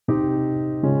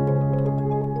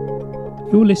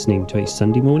You're listening to a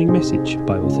Sunday morning message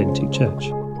by Authentic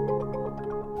Church.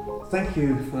 Thank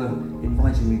you for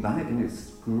inviting me back, and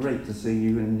it's great to see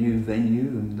you in a new venue,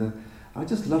 and I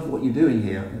just love what you're doing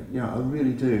here. I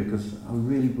really do, because I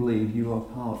really believe you are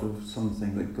part of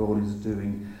something that God is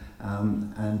doing,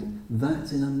 and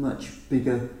that's in a much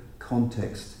bigger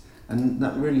context, and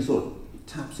that really sort of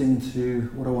taps into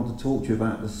what I want to talk to you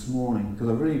about this morning, because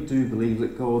I really do believe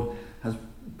that God has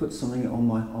put something on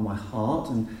my heart,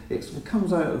 and it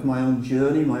comes out of my own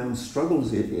journey, my own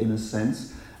struggles in a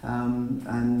sense,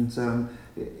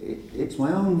 it's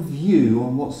my own view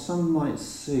on what some might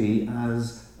see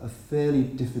as a fairly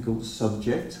difficult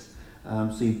subject.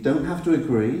 So you don't have to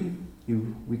agree,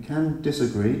 we can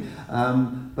disagree,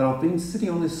 but I've been sitting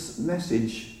on this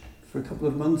message for a couple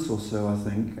of months or so, I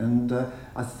think, and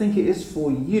I think it is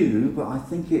for you, but I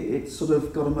think it's sort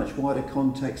of got a much wider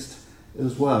context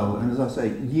as well, and as I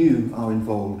say, you are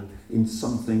involved in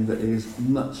something that is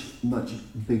much, much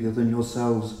bigger than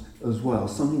yourselves as well,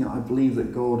 something that I believe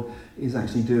that God is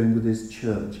actually doing with His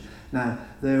church. Now,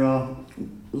 there are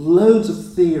loads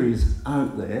of theories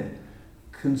out there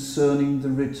concerning the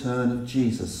return of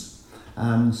Jesus.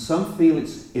 Some feel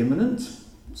it's imminent,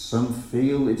 some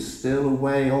feel it's still a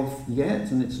way off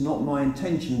yet, and it's not my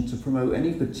intention to promote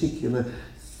any particular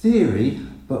theory,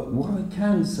 but what I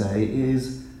can say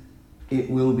is it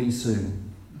will be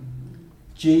soon.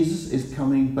 Jesus is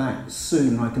coming back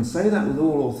soon. And I can say that with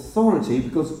all authority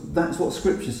because that's what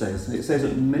Scripture says. And it says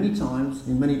it many times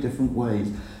in many different ways.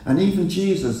 And even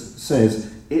Jesus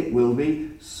says it will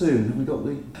be soon. Have we got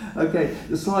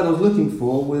the slide I was looking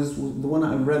for was the one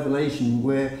out of Revelation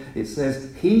where it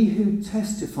says, "He who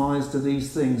testifies to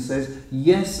these things says,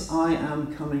 yes, I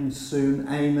am coming soon.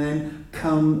 Amen.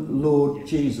 Come, Lord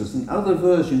Jesus." And other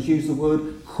versions use the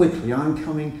word quickly. I'm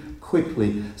coming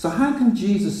quickly. So how can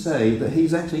Jesus say that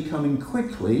He's actually coming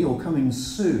quickly or coming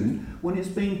soon when it's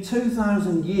been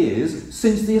 2,000 years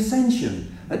since the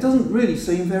ascension? That doesn't really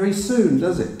seem very soon,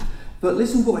 does it? But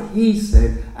listen to what He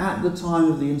said at the time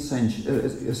of the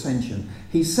ascension.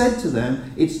 He said to them,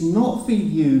 "It's not for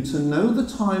you to know the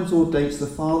times or dates the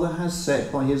Father has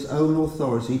set by His own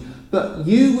authority, but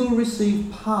you will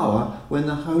receive power when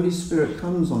the Holy Spirit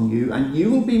comes on you, and you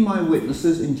will be my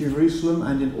witnesses in Jerusalem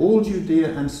and in all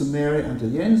Judea and Samaria and to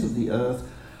the ends of the earth."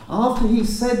 After He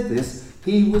said this,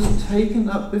 He was taken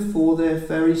up before their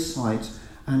very sight,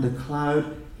 and a cloud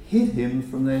hid Him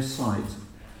from their sight.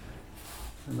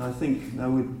 And I think,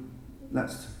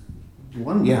 that's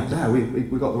one. Yeah, we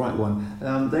got the right one.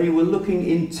 They were looking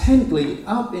intently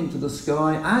up into the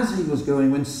sky as He was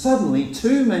going, when suddenly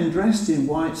two men dressed in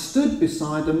white stood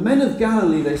beside them. "Men of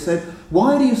Galilee," they said,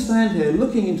 "why do you stand here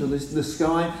looking into the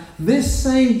sky? This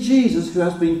same Jesus who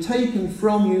has been taken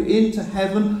from you into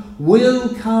heaven will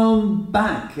come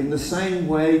back in the same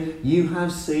way you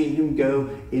have seen Him go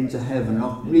into heaven."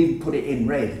 I'll even put it in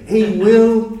red. He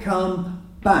will come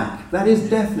back. That is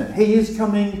definite. He is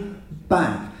coming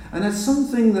back. And it's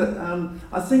something that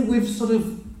I think we've sort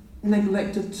of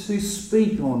neglected to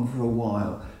speak on for a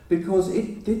while, because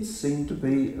it did seem to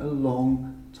be a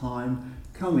long time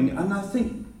coming. And I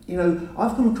think,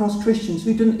 I've come across Christians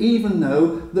who didn't even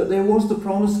know that there was the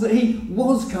promise that He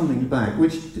was coming back,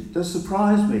 which does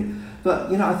surprise me.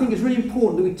 But, I think it's really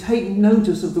important that we take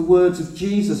notice of the words of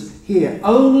Jesus here.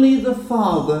 Only the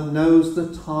Father knows the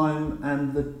time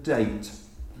and the date.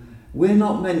 We're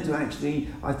not meant to actually,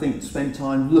 I think, spend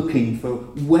time looking for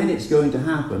when it's going to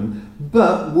happen,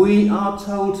 but we are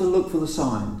told to look for the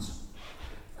signs.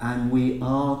 And we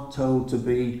are told to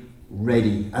be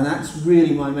ready. And that's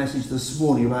really my message this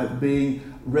morning, about being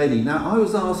ready. Now, I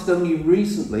was asked only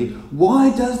recently,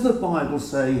 why does the Bible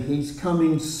say He's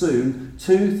coming soon?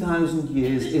 2,000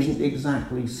 years isn't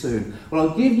exactly soon. Well,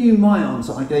 I'll give you my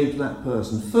answer I gave to that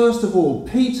person. First of all,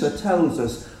 Peter tells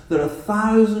us that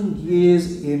 1,000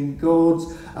 years in God's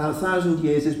 1,000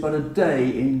 years is but a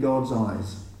day in God's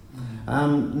eyes.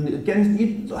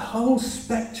 Again, the whole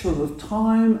spectrum of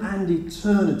time and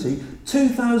eternity,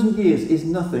 2,000 years is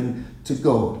nothing to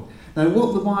God. Now,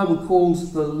 what the Bible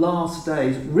calls the last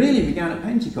days really began at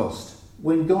Pentecost,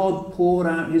 when God poured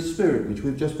out His Spirit, which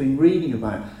we've just been reading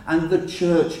about, and the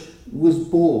church was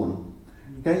born.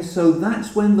 Okay, so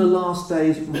that's when the last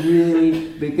days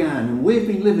really began. And we've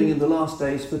been living in the last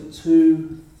days for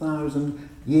 2,000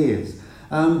 years.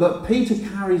 But Peter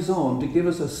carries on to give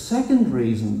us a second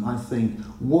reason, I think,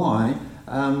 why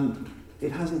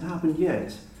it hasn't happened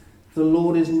yet. The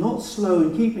Lord is not slow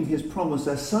in keeping His promise,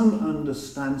 as some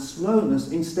understand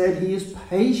slowness. Instead, He is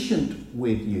patient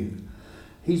with you.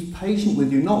 He's patient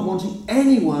with you, not wanting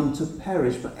anyone to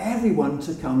perish, but everyone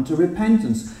to come to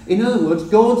repentance. In other words,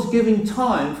 God's giving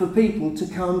time for people to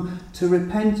come to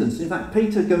repentance. In fact,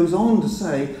 Peter goes on to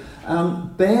say,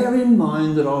 bear in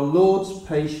mind that our Lord's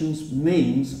patience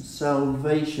means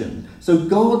salvation. So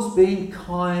God's being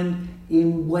kind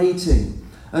in waiting.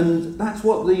 And that's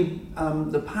what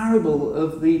the parable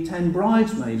of the 10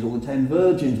 bridesmaids or the 10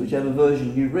 virgins, whichever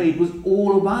version you read, was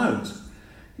all about.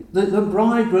 The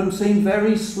bridegroom seemed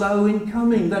very slow in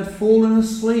coming. They'd fallen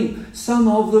asleep. Some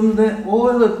of them, their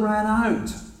oil had ran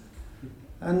out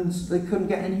and they couldn't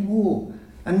get any more.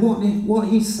 And what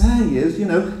he's saying is,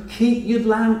 keep your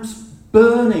lamps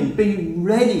burning. Be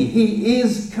ready. He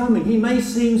is coming. He may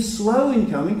seem slow in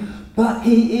coming, but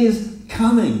he is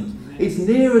coming. It's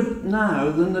nearer now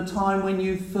than the time when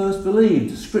you first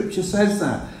believed. Scripture says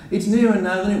that. It's nearer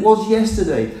now than it was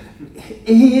yesterday.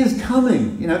 He is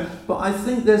coming, But I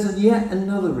think there's yet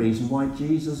another reason why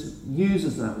Jesus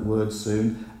uses that word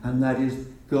soon, and that is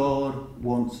God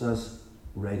wants us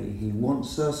ready. He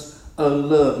wants us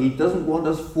alert. He doesn't want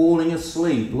us falling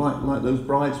asleep like those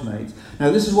bridesmaids.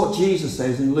 Now, this is what Jesus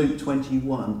says in Luke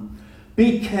 21.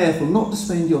 Be careful not to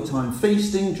spend your time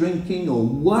feasting, drinking, or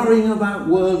worrying about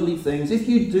worldly things. If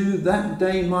you do, that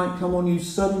day might come on you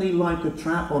suddenly like a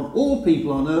trap on all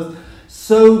people on earth.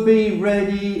 So be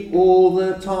ready all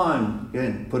the time.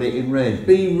 Again, put it in red.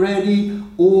 Be ready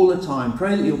all the time.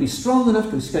 Pray that you'll be strong enough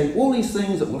to escape all these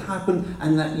things that will happen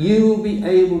and that you will be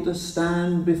able to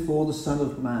stand before the Son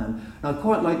of Man. Now, I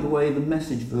quite like the way the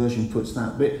Message version puts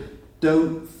that bit.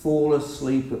 Don't fall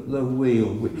asleep at the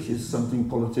wheel, which is something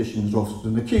politicians are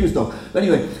often accused of. But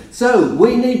anyway, so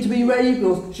we need to be ready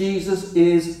because Jesus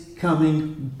is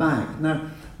coming back.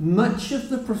 Now, much of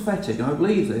the prophetic, and I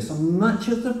believe this, much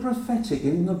of the prophetic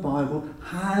in the Bible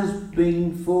has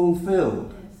been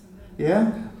fulfilled.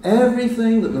 Yeah?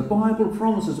 Everything that the Bible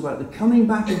promises about the coming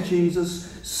back of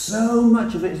Jesus, so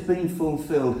much of it has been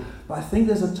fulfilled. But I think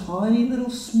there's a tiny little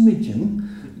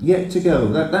smidgen yet to go.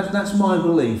 That's my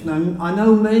belief. Now, I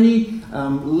know many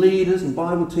leaders and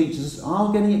Bible teachers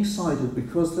are getting excited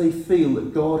because they feel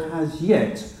that God has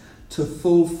yet to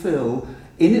fulfill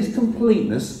in its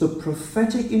completeness the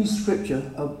prophetic in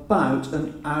Scripture about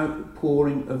an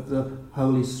outpouring of the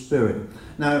Holy Spirit.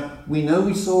 Now, we know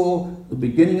we saw the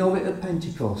beginning of it at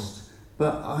Pentecost,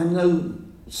 but I know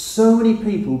so many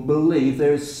people believe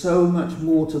there is so much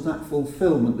more to that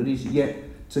fulfillment that is yet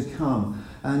to come,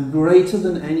 and greater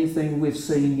than anything we've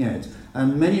seen yet.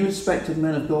 And many respected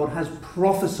men of God has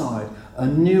prophesied a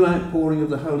new outpouring of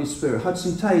the Holy Spirit.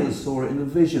 Hudson Taylor saw it in a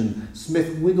vision.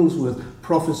 Smith Wigglesworth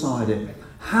prophesied it.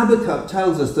 Habakkuk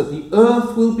tells us that the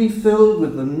earth will be filled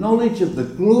with the knowledge of the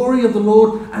glory of the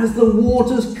Lord as the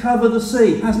waters cover the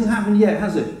sea. Hasn't happened yet,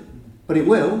 has it? But it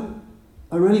will.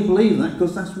 I really believe that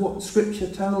because that's what Scripture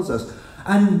tells us.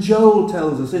 And Joel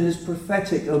tells us in his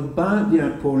prophetic about the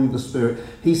outpouring of the Spirit.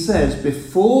 He says,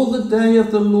 before the day of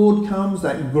the Lord comes,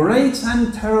 that great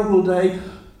and terrible day,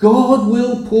 God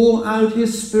will pour out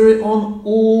his Spirit on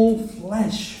all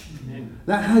flesh. Amen.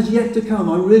 That has yet to come,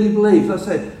 I really believe. As I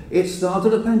said, it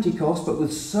started at Pentecost, but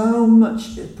with so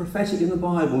much prophetic in the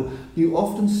Bible, you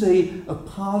often see a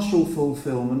partial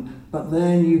fulfillment, but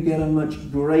then you get a much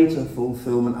greater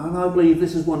fulfillment. And I believe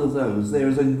this is one of those. There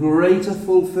is a greater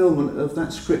fulfillment of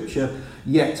that Scripture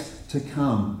yet to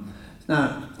come.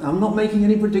 Now, I'm not making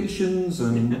any predictions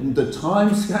and the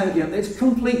time scale. It's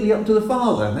completely up to the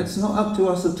Father. It's not up to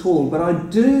us at all. But I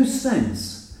do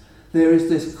sense there is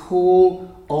this call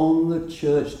on the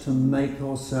church to make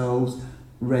ourselves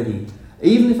ready.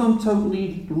 Even if I'm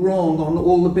totally wrong on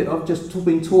all the bit I've just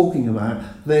been talking about,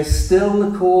 there's still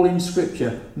the call in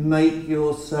Scripture, make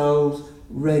yourselves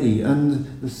ready.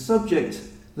 And the subject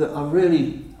that I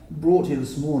really brought here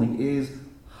this morning is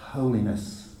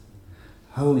holiness.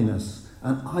 Holiness.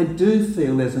 And I do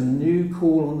feel there's a new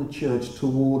call on the church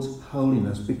towards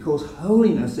holiness, because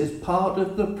holiness is part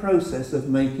of the process of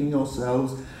making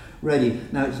ourselves ready.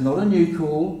 Now, it's not a new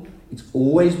call. It's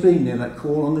always been there, that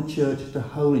call on the church to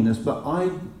holiness. But I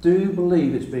do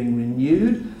believe it's being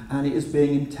renewed and it is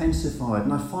being intensified.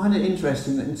 And I find it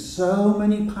interesting that in so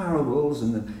many parables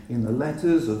and in the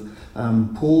letters of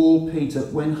Paul, Peter,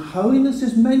 when holiness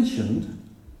is mentioned,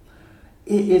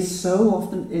 it is so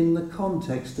often in the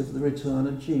context of the return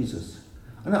of Jesus.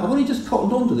 And I've only just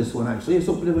cottoned on to this one, actually. It's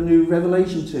a bit of a new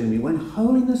revelation to me. When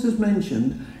holiness is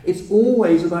mentioned, it's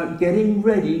always about getting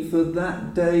ready for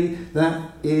that day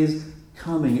that is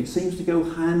coming. It seems to go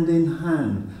hand in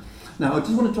hand. Now, I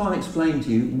just want to try and explain to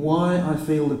you why I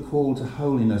feel the call to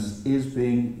holiness is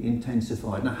being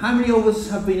intensified. Now, how many of us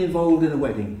have been involved in a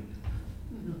wedding?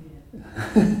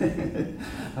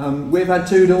 We've had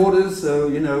 2 daughters, so,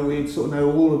 we sort of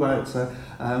know all about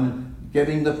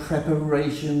getting the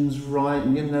preparations right.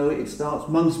 And, it starts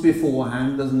months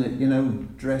beforehand, doesn't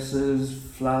it? Dresses,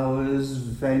 flowers,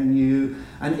 venue.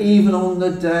 And even on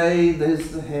the day,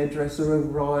 there's the hairdresser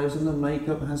arrives and the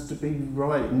makeup has to be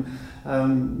right. And,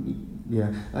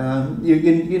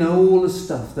 all the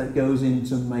stuff that goes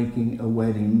into making a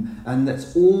wedding, and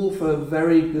that's all for a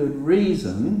very good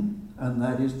reason, and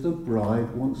that is the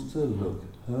bride wants to look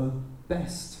her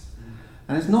best.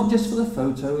 And it's not just for the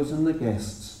photos and the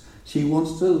guests. She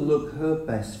wants to look her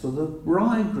best for the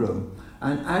bridegroom.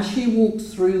 And as she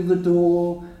walks through the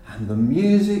door and the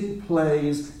music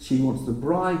plays, she wants the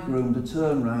bridegroom to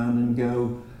turn around and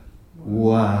go,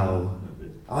 "Wow,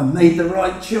 I made the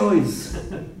right choice."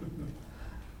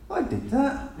 I did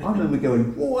that. I remember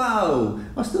going, "Wow."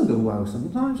 I still go, "Wow,"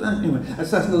 sometimes. Anyway,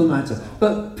 that's another matter.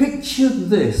 But picture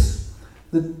this.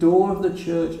 The door of the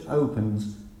church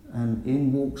opens and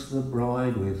in walks the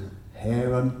bride with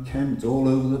hair unkempt all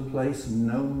over the place,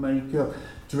 no makeup,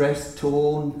 dress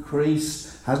torn,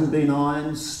 creased, hasn't been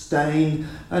ironed, stained.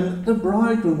 And the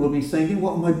bridegroom will be thinking,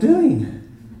 "What am I doing?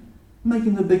 I'm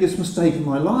making the biggest mistake of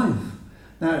my life."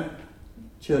 Now,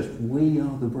 church, we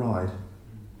are the bride.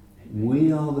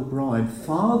 We are the bride.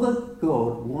 Father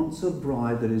God wants a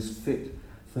bride that is fit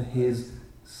for his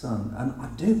Son. And I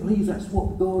do believe that's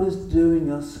what God is doing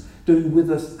with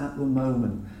us at the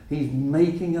moment. He's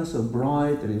making us a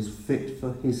bride that is fit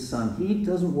for his Son. He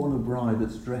doesn't want a bride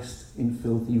that's dressed in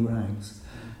filthy rags.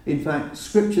 In fact,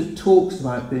 Scripture talks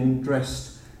about being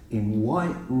dressed in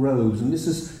white robes. And this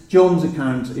is John's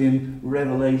account in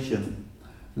Revelation.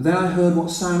 "Then I heard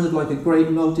what sounded like a great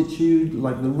multitude,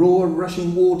 like the roar of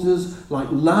rushing waters, like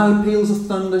loud peals of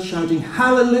thunder, shouting,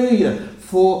 'Hallelujah!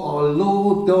 For our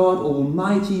Lord God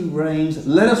Almighty reigns.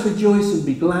 Let us rejoice and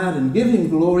be glad and give him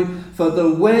glory, for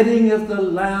the wedding of the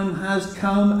Lamb has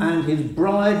come and his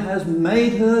bride has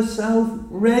made herself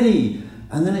ready.'"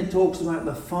 And then it talks about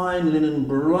the fine linen,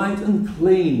 bright and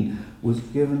clean, was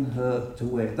given her to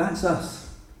wear. That's us.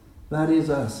 That is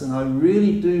us. And I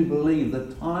really do believe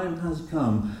the time has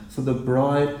come for the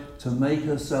bride to make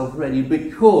herself ready,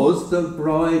 because the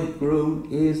bridegroom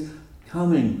is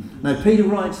coming. Now, Peter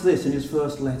writes this in his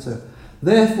first letter: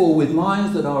 "Therefore, with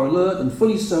minds that are alert and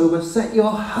fully sober, set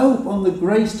your hope on the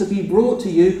grace to be brought to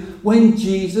you when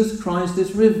Jesus Christ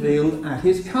is revealed at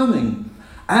his coming.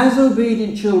 As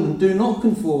obedient children, do not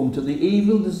conform to the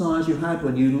evil desires you had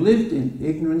when you lived in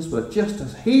ignorance, but just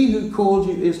as he who called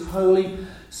you is holy,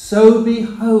 so be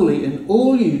holy in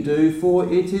all you do,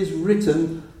 for it is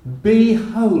written, 'Be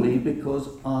holy because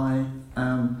I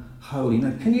am holy.'"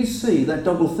 Now, can you see that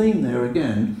double theme there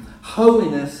again?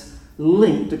 Holiness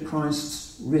linked to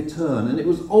Christ's return. And it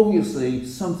was obviously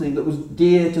something that was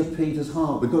dear to Peter's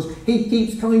heart, because he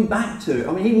keeps coming back to it.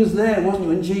 I mean, he was there, wasn't he,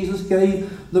 when Jesus gave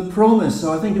the promise.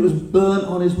 So I think it was burnt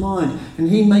on his mind. And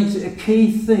he makes it a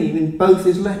key theme in both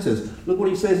his letters. Look what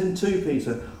he says in 2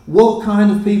 Peter. "What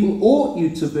kind of people ought you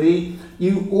to be?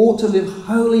 You ought to live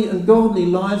holy and godly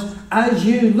lives as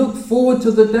you look forward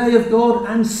to the day of God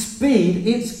and speed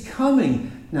its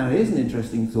coming." Now, here's an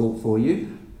interesting thought for you.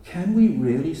 Can we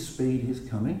really speed his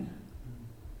coming?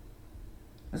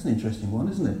 That's an interesting one,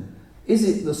 isn't it? Is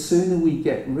it the sooner we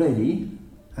get ready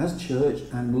as church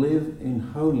and live in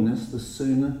holiness, the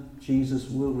sooner Jesus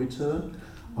will return?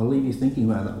 I'll leave you thinking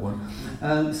about that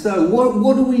one. So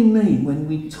what do we mean when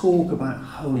we talk about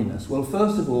holiness? Well,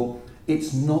 first of all,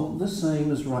 it's not the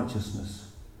same as righteousness.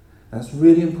 That's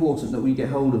really important that we get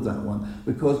hold of that one,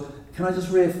 because can I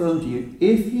just reaffirm to you,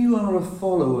 if you are a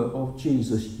follower of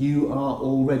Jesus, you are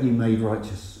already made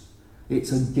righteous.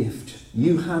 It's a gift.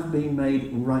 You have been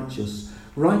made righteous.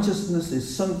 Righteousness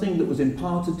is something that was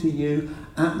imparted to you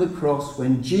at the cross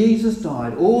when Jesus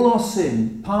died. All our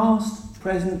sin, past,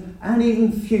 present, and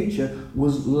even future,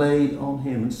 was laid on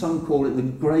him. And some call it the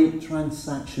great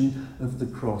transaction of the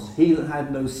cross. He that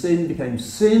had no sin became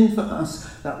sin for us,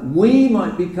 that we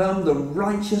might become the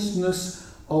righteousness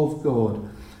of God.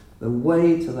 The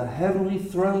way to the heavenly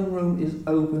throne room is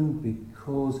open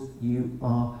because you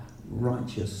are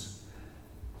righteous.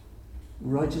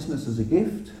 Righteousness is a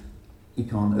gift. You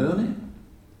can't earn it.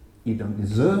 You don't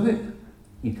deserve it.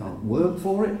 You can't work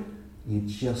for it. You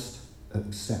just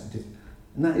accept it.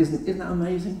 And isn't that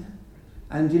amazing?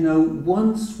 And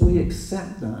once we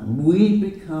accept that, we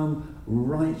become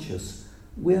righteous.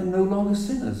 We are no longer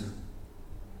sinners.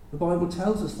 The Bible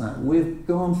tells us that. We've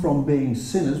gone from being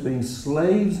sinners, being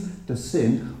slaves to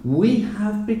sin. We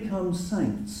have become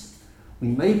saints. We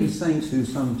may be saints who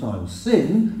sometimes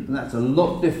sin, and that's a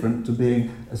lot different to being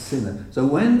a sinner. So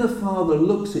when the Father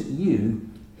looks at you,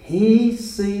 He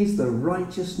sees the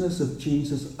righteousness of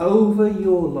Jesus over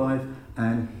your life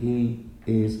and he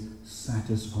is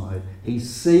satisfied. He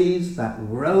sees that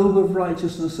robe of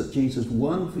righteousness that Jesus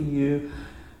won for you.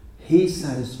 He's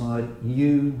satisfied.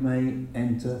 You may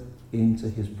enter into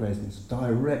his presence.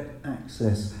 Direct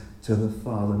access to the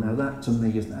Father. Now that to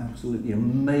me is an absolutely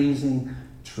amazing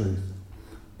truth.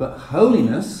 But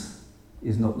holiness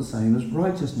is not the same as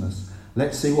righteousness.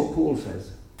 Let's see what Paul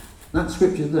says. That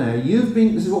scripture there,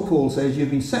 this is what Paul says,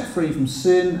 you've been set free from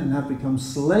sin and have become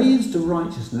slaves to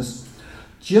righteousness,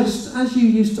 just as you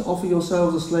used to offer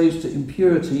yourselves as slaves to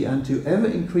impurity and to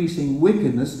ever-increasing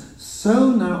wickedness,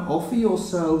 so now offer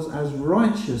yourselves as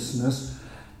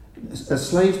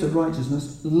slaves to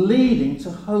righteousness, leading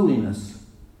to holiness.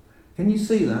 Can you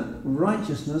see that?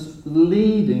 Righteousness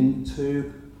leading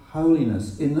to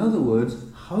holiness. In other words,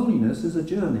 holiness is a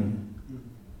journey.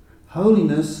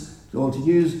 Holiness, or to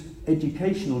use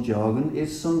educational jargon,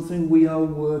 is something we are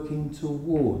working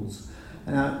towards.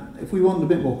 If we want a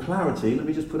bit more clarity, let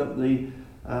me just put up the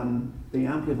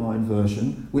Amplified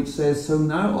version, which says, so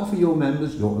now offer your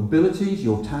members, your abilities,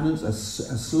 your talents as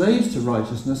slaves to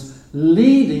righteousness,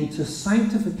 leading to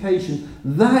sanctification,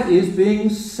 that is being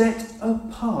set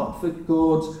apart for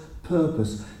God's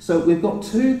purpose. So we've got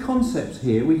two concepts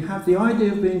here. We have the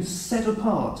idea of being set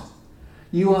apart.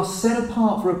 You are set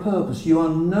apart for a purpose. You are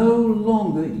no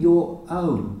longer your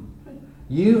own.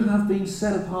 You have been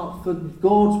set apart for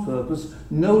God's purpose,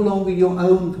 no longer your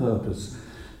own purpose.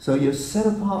 So you're set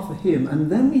apart for him. And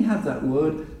then we have that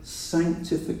word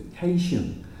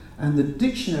sanctification. And the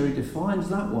dictionary defines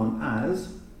that one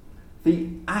as the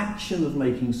action of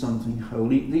making something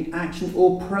holy, the action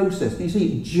or process. You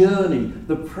see, journey,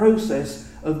 the process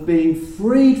of being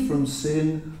freed from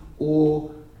sin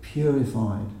or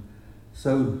purified.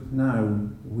 So now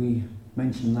we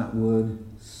mention that word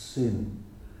sin.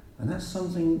 And that's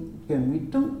something, again, we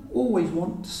don't always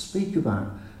want to speak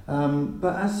about.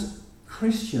 But as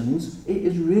Christians, it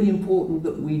is really important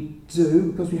that we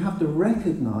do, because we have to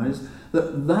recognise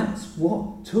that that's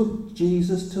what took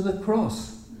Jesus to the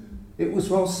cross. It was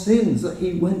for our sins that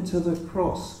he went to the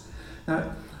cross.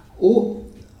 Now,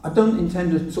 I don't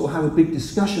intend to sort of have a big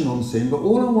discussion on sin, but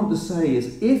all I want to say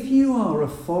is, if you are a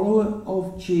follower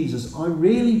of Jesus, I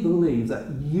really believe that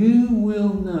you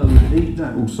will know deep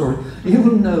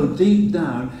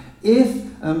down, if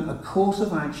a course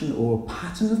of action or a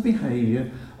pattern of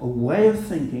behaviour, a way of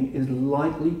thinking is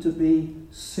likely to be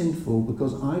sinful,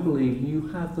 because I believe you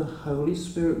have the Holy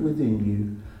Spirit within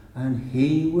you and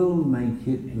he will make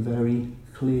it very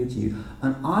clear to you.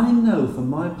 And I know from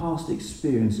my past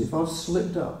experience, if I've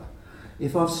slipped up,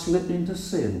 if I've slipped into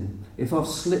sin, if I've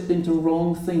slipped into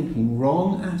wrong thinking,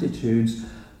 wrong attitudes,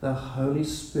 the Holy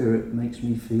Spirit makes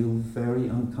me feel very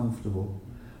uncomfortable.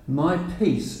 My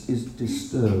peace is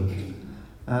disturbed.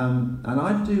 And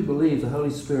I do believe the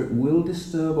Holy Spirit will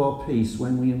disturb our peace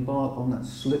when we embark on that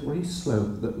slippery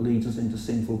slope that leads us into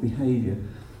sinful behaviour.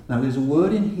 Now there's a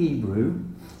word in Hebrew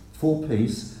for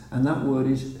peace, and that word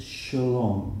is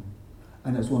shalom.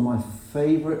 And it's one of my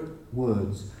favourite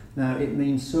words. Now it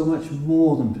means so much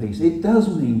more than peace. It does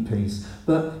mean peace,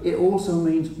 but it also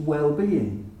means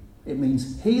well-being. It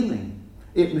means healing.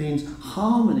 It means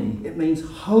harmony. It means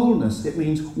wholeness. It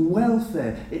means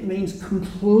welfare. It means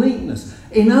completeness.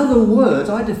 In other words,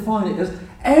 I define it as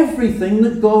everything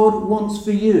that God wants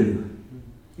for you.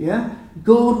 Yeah?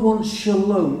 God wants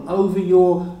shalom over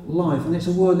your life. And it's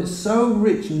a word that's so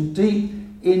rich and deep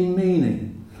in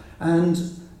meaning. And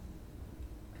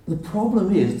the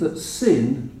problem is that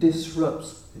sin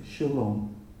disrupts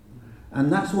shalom.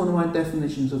 And that's one of my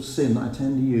definitions of sin that I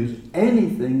tend to use.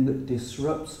 Anything that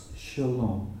disrupts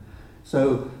shalom.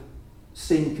 So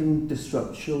sin can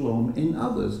disrupt shalom in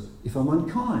others. If I'm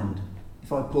unkind,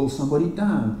 if I pull somebody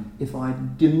down, if I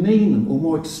demean them, or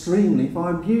more extremely, if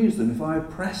I abuse them, if I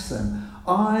oppress them,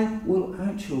 I will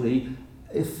actually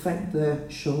affect their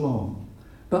shalom.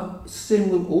 But sin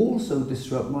will also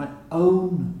disrupt my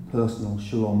own personal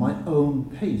shalom, my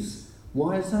own peace.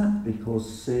 Why is that?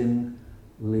 Because sin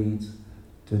leads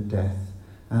to death.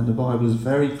 And the Bible is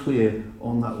very clear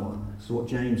on that one. This is what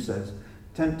James says.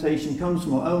 Temptation comes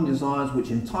from our own desires which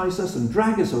entice us and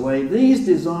drag us away. These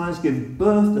desires give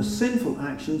birth to sinful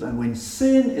actions, and when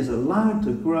sin is allowed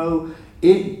to grow,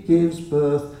 it gives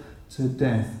birth to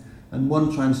death. And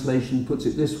one translation puts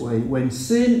it this way: when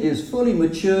sin is fully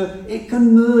mature, it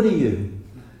can murder you.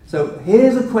 So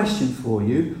here's a question for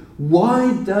you.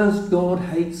 Why does God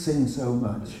hate sin so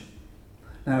much?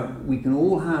 Now, we can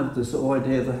all have the sort of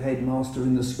idea of the headmaster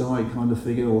in the sky kind of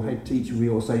figure, or head teacher, we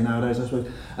all say nowadays, I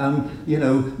suppose,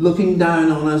 looking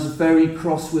down on us, very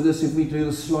cross with us if we do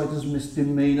the slightest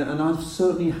misdemeanour. And I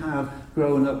certainly have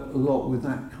grown up a lot with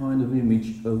that kind of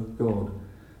image of God.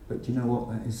 But do you know what?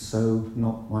 That is so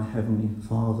not my Heavenly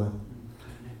Father.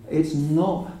 It's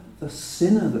not the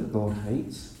sinner that God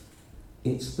hates,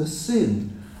 it's the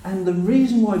sin. And the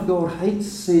reason why God hates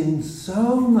sin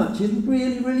so much is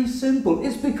really, really simple.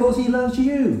 It's because he loves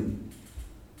you.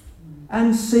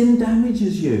 And sin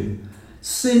damages you.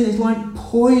 Sin is like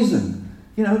poison.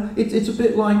 It's a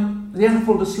bit like the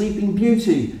apple to Sleeping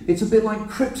Beauty. It's a bit like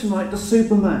kryptonite to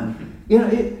Superman.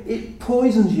 It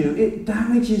poisons you. It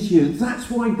damages you.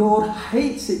 That's why God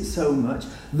hates it so much.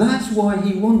 That's why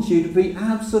he wants you to be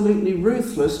absolutely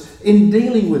ruthless in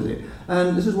dealing with it.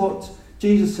 And this is what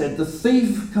Jesus said, the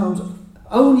thief comes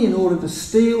only in order to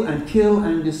steal and kill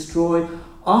and destroy.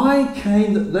 I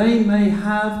came that they may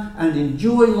have and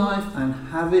enjoy life and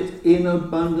have it in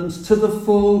abundance to the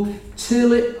full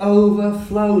till it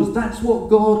overflows. That's what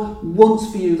God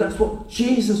wants for you. That's what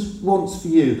Jesus wants for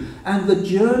you. And the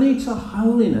journey to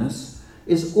holiness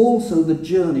is also the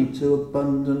journey to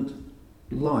abundant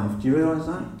life. Do you realise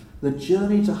that? The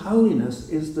journey to holiness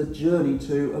is the journey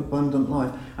to abundant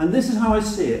life. And this is how I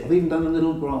see it. I've even done a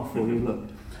little graph for you, look.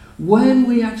 When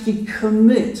we actually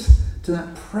commit to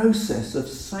that process of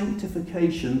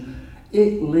sanctification,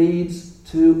 it leads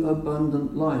to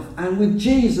abundant life. And with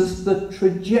Jesus, the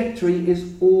trajectory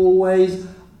is always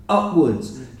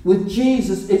upwards. With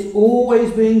Jesus, it's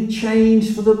always being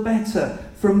changed for the better,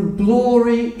 from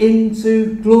glory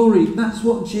into glory. That's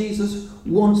what Jesus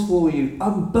wants for you.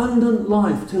 Abundant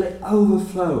life till it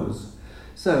overflows.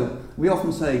 So we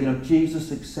often say,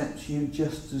 Jesus accepts you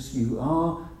just as you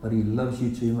are, but he loves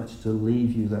you too much to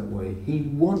leave you that way. He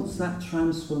wants that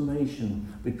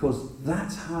transformation because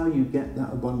that's how you get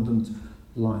that abundant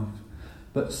life.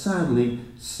 But sadly,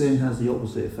 sin has the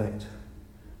opposite effect.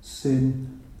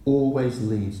 Sin always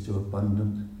leads to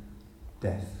abundant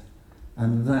death.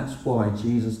 And that's why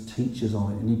Jesus teaches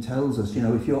on it. And he tells us,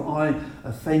 if your eye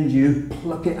offends you,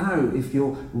 pluck it out. If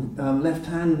your left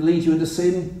hand leads you into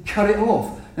sin, cut it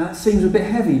off. Now that seems a bit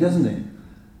heavy, doesn't it?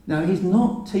 Now he's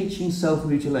not teaching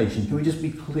self-mutilation. Can we just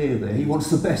be clear there? He wants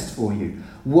the best for you.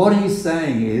 What he's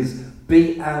saying is,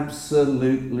 be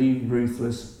absolutely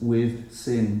ruthless with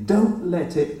sin. Don't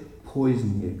let it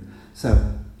poison you.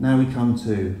 So now we come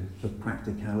to the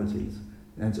practicalities.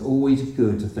 And it's always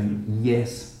good to think,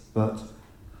 yes, but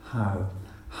how?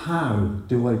 How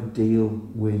do I deal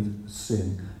with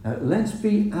sin? Now, let's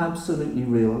be absolutely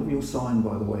real. Of your sign,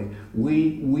 by the way,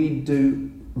 we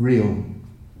do real.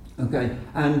 Okay,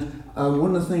 and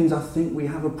one of the things I think we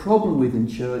have a problem with in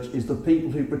church is the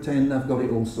people who pretend they've got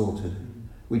it all sorted,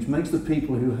 which makes the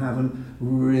people who haven't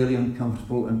really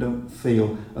uncomfortable and don't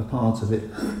feel a part of it.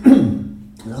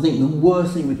 I think the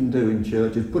worst thing we can do in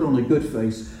church is put on a good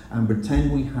face and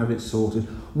pretend we have it sorted.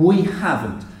 We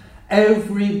haven't.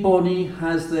 Everybody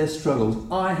has their struggles.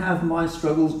 I have my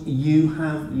struggles, you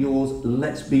have yours.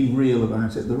 Let's be real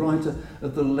about it. The writer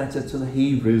of the letter to the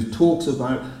Hebrews talks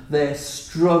about their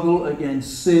struggle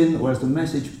against sin, or as the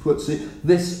Message puts it,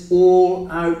 this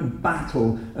all-out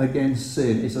battle against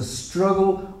sin. It's a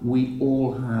struggle we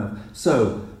all have.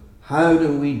 So, how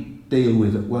do we deal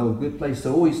with it? Well, a good place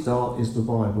to always start is the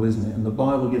Bible, isn't it? And the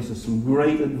Bible gives us some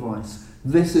great advice.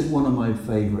 This is one of my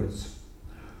favourites.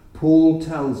 Paul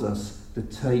tells us to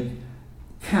take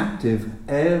captive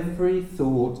every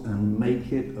thought and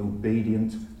make it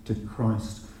obedient to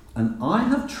Christ. And I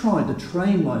have tried to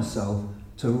train myself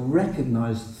to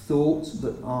recognise thoughts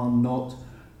that are not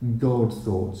God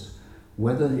thoughts.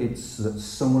 Whether it's that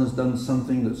someone has done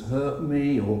something that's hurt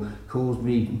me or caused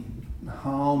me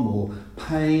harm or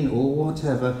pain or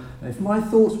whatever, if my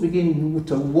thoughts begin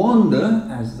to wander,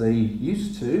 as they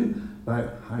used to,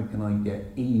 about how can I get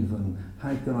even,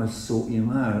 how can I sort him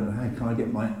out, how can I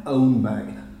get my own back,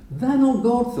 they're not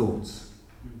God thoughts.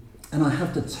 And I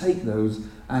have to take those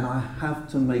and I have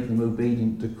to make them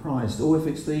obedient to Christ. Or if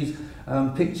it's these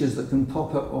pictures that can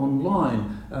pop up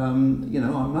online,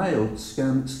 our male,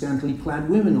 scantily clad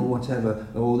women or whatever,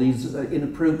 or these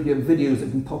inappropriate videos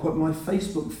that can pop up my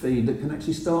Facebook feed that can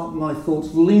actually start my thoughts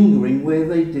lingering where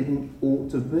they didn't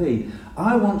ought to be.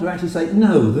 I want to actually say,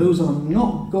 no, those are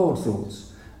not God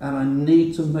thoughts, and I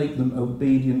need to make them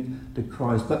obedient to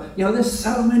Christ. But, there's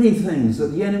so many things that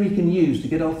the enemy can use to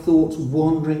get our thoughts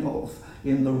wandering off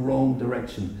in the wrong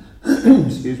direction.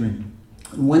 Excuse me.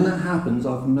 When that happens,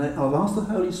 I've asked the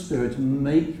Holy Spirit to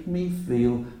make me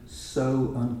feel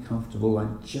so uncomfortable. I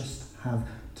just have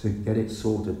to get it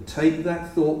sorted. Take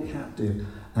that thought captive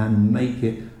and make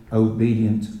it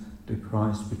obedient to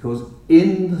Christ, because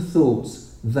in the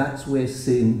thoughts, that's where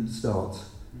sin starts.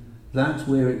 That's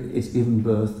where it's given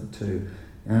birth to,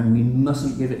 and we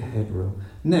mustn't give it headroom.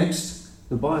 Next,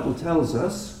 the Bible tells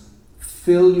us,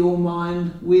 fill your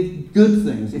mind with good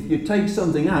things. If you take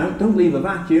something out, don't leave a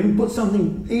vacuum, put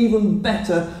something even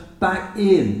better back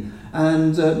in.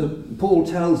 And Paul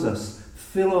tells us,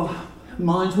 fill our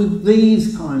minds with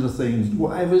these kinds of things.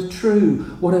 Whatever is true,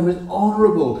 whatever is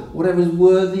honourable, whatever is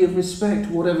worthy of respect,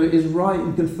 whatever is right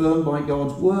and confirmed by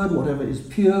God's word, whatever is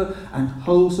pure and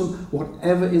wholesome,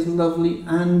 whatever is lovely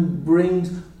and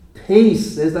brings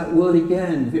peace. There's that word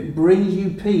again. If it brings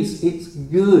you peace, it's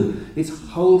good, it's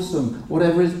wholesome,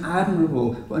 whatever is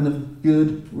admirable and of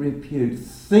good repute.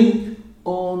 Think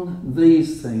on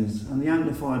these things. And the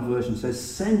Amplified Version says,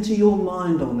 center your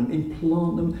mind on them,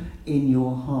 implant them in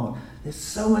your heart. There's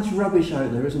so much rubbish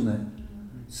out there, isn't there?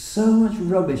 So much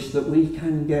rubbish that we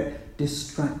can get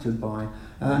distracted by.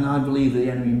 And I believe the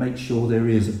enemy makes sure there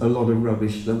is a lot of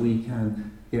rubbish that we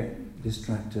can get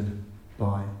distracted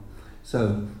by.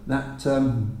 So that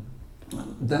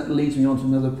leads me on to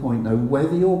another point now.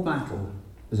 Whether your battle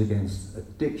is against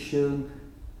addiction,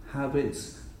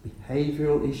 habits,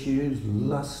 behavioural issues,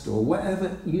 lust, or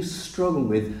whatever you struggle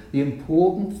with, the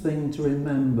important thing to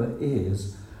remember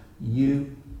is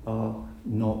you are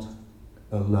not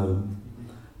alone.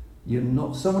 You're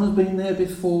not. Someone has been there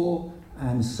before,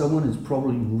 and someone is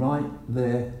probably right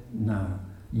there now.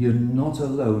 You're not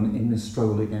alone in this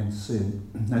struggle against sin.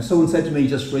 Now, someone said to me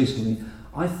just recently,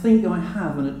 I think I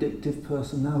have an addictive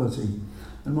personality.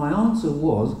 And my answer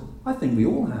was, I think we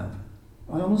all have.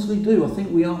 I honestly do. I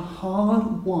think we are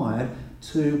hardwired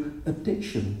to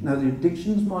addiction. Now, the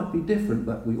addictions might be different,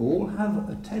 but we all have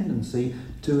a tendency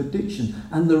to addiction.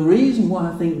 And the reason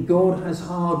why I think God has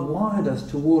hardwired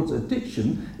us towards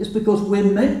addiction is because we're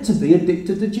meant to be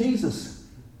addicted to Jesus.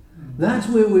 That's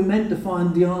where we're meant to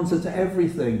find the answer to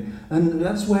everything. And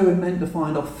that's where we're meant to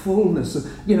find our fullness.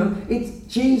 You know,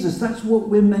 it's Jesus. That's what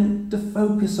we're meant to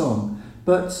focus on.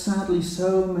 But sadly,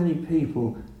 so many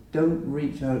people don't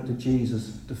reach out to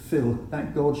Jesus to fill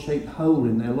that God-shaped hole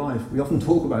in their life. We often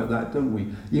talk about that, don't we?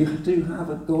 You do have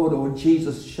a God or a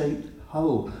Jesus-shaped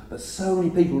hole. But so many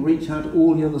people reach out to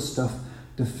all the other stuff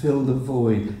to fill the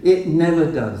void. It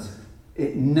never does.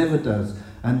 It never does.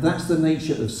 And that's the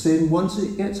nature of sin. Once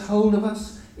it gets hold of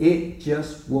us, it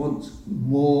just wants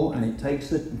more, and it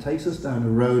takes us down a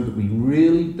road that we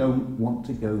really don't want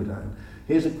to go down.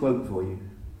 Here's a quote for you.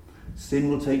 Sin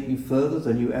will take you further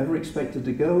than you ever expected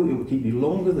to go. It will keep you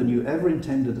longer than you ever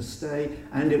intended to stay,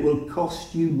 and it will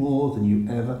cost you more than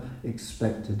you ever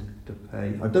expected to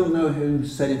pay. I don't know who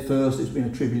said it first. It's been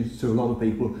attributed to a lot of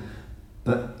people,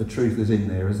 but the truth is in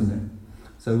there, isn't it?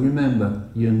 So remember,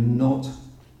 you're not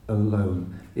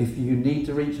alone. If you need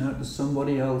to reach out to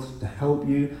somebody else to help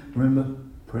you, remember,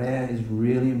 prayer is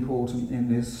really important in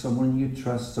this. Someone you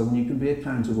trust, someone you can be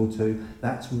accountable to.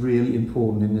 That's really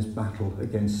important in this battle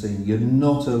against sin. You're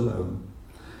not alone.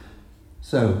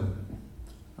 So,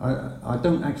 I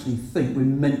don't actually think we're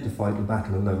meant to fight the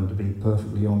battle alone, to be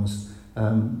perfectly honest.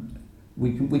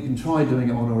 We can try doing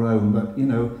it on our own, but, you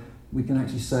know, we can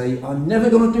actually say, I'm never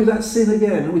going to do that sin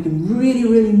again, and we can really,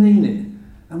 really mean it.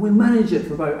 And we manage it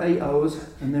for about 8 hours,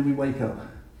 and then we wake up.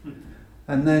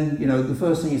 And then, you know, the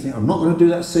first thing you think, I'm not going to do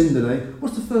that sin today.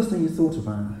 What's the first thing you thought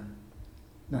about?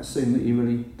 That sin that you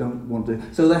really don't want to.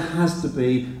 So there has to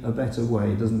be a better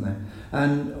way, doesn't there?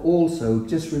 And also,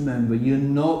 just remember, you're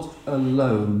not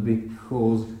alone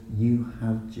because you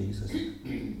have Jesus.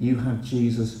 You have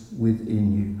Jesus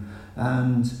within you.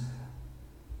 And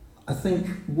I think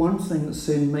one thing that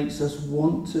sin makes us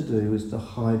want to do is to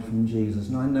hide from Jesus.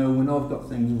 And I know when I've got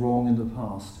things wrong in the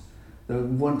past, the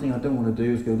one thing I don't want to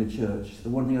do is go to church. The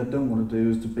one thing I don't want to do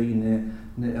is to be near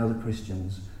other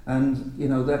Christians. And, you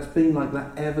know, that's been like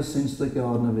that ever since the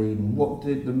Garden of Eden. What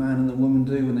did the man and the woman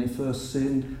do when they first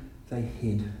sinned? They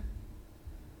hid.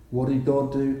 What did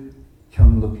God do?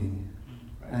 Come looking.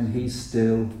 And he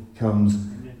still comes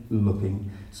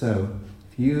looking. So,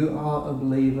 if you are a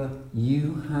believer,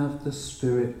 you have the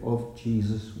Spirit of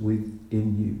Jesus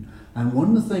within you. And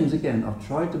one of the things, again, I've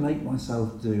tried to make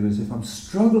myself do is if I'm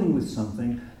struggling with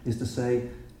something, is to say,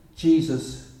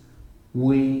 Jesus,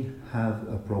 we have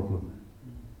a problem.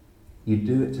 You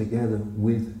do it together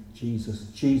with Jesus.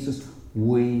 Jesus,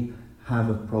 we have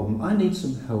a problem. I need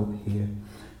some help here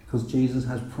because Jesus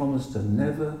has promised to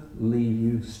never leave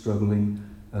you struggling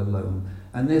alone.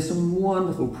 And there's some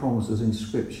wonderful promises in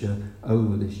Scripture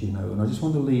over this, you know. And I just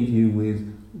want to leave you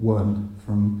with one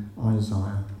from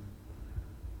Isaiah.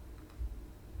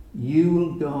 You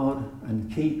will guard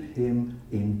and keep him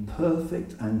in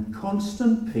perfect and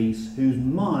constant peace, whose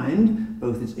mind,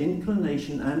 both its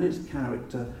inclination and its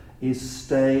character, is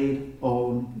stayed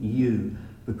on you,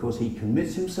 because he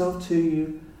commits himself to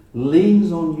you,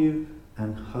 leans on you,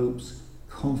 and hopes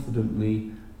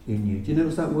confidently in you. Do you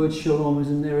notice that word shalom is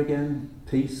in there again?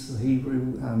 Peace, the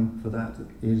Hebrew for that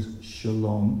is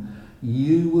shalom.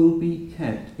 You will be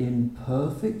kept in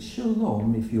perfect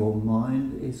shalom if your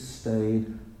mind is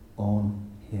stayed on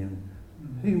him.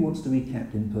 Who wants to be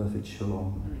kept in perfect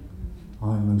shalom?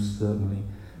 I most certainly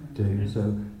do.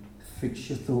 So fix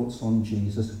your thoughts on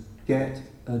Jesus. Get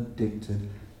addicted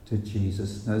to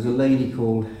Jesus. Now, there's a lady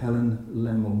called Helen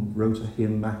Lemmel wrote a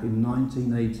hymn back in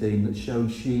 1918 that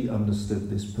showed she understood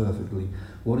this perfectly.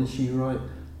 What did she write?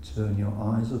 Turn your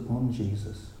eyes upon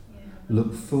Jesus.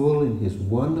 Look full in his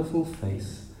wonderful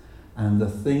face, and the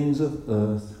things of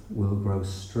earth will grow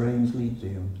strangely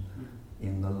dim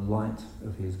in the light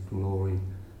of his glory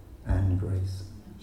and grace.